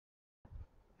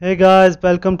Hey guys,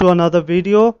 welcome to another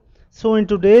video. So in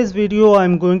today's video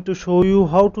I'm going to show you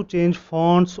how to change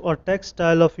fonts or text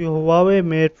style of your Huawei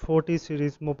Mate 40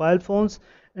 series mobile phones,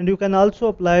 and you can also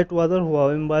apply it to other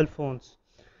Huawei mobile phones.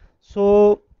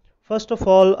 So first of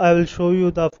all I will show you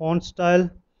the font style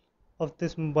of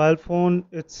this mobile phone.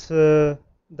 It's the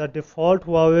default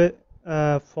Huawei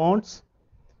fonts,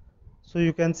 so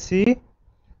you can see.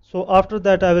 So after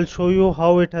that I will show you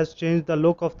how it has changed the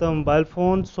look of the mobile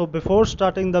phone. So before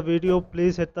starting the video,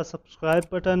 please hit the subscribe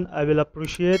button, I will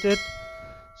appreciate it.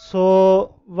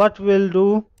 So what we'll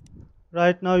do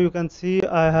right now, you can see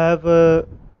I have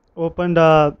opened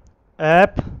a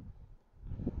app.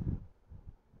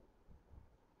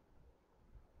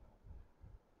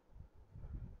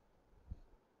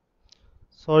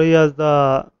 Sorry, as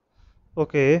the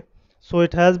okay, so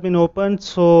it has been opened.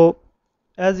 So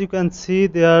as you can see,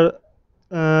 there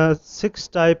are six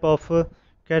type of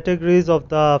categories of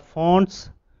the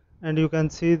fonts, and you can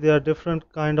see there are different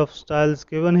kind of styles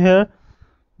given here,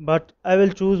 but I will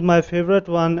choose my favorite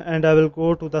one and I will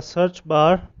go to the search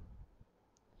bar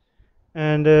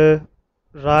and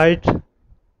write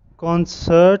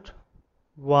concert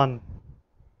 1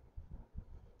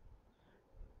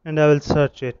 and I will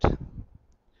search it.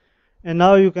 And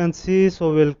now you can see,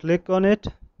 so we'll click on it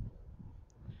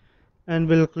and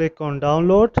we'll click on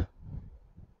download,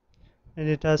 and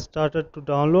it has started to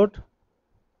download,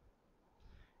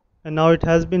 and now it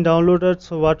has been downloaded.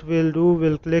 So what we'll do,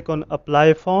 we'll click on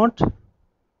apply font,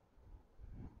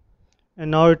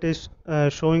 and now it is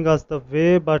showing us the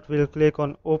way, but we'll click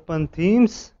on open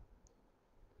themes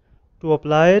to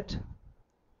apply it,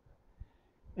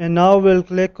 and now we'll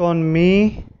click on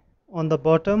me on the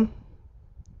bottom,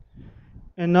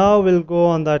 and now we'll go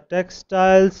on the text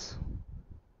styles,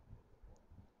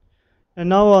 and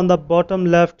now on the bottom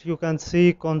left you can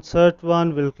see concert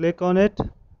one. We'll click on it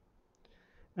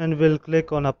and we'll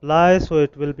click on apply, so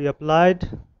it will be applied.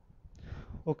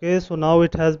 Okay, so now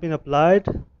it has been applied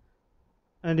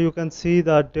and you can see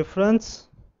the difference.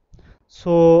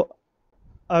 So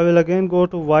I will again go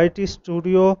to YT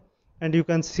Studio and you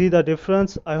can see the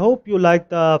difference. I hope you like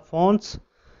the fonts.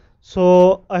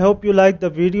 So I hope you like the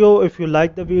video. If you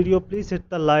like the video, please hit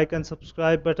the like and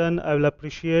subscribe button, I will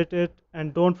appreciate it,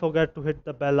 and don't forget to hit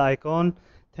the bell icon.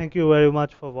 Thank you very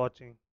much for watching.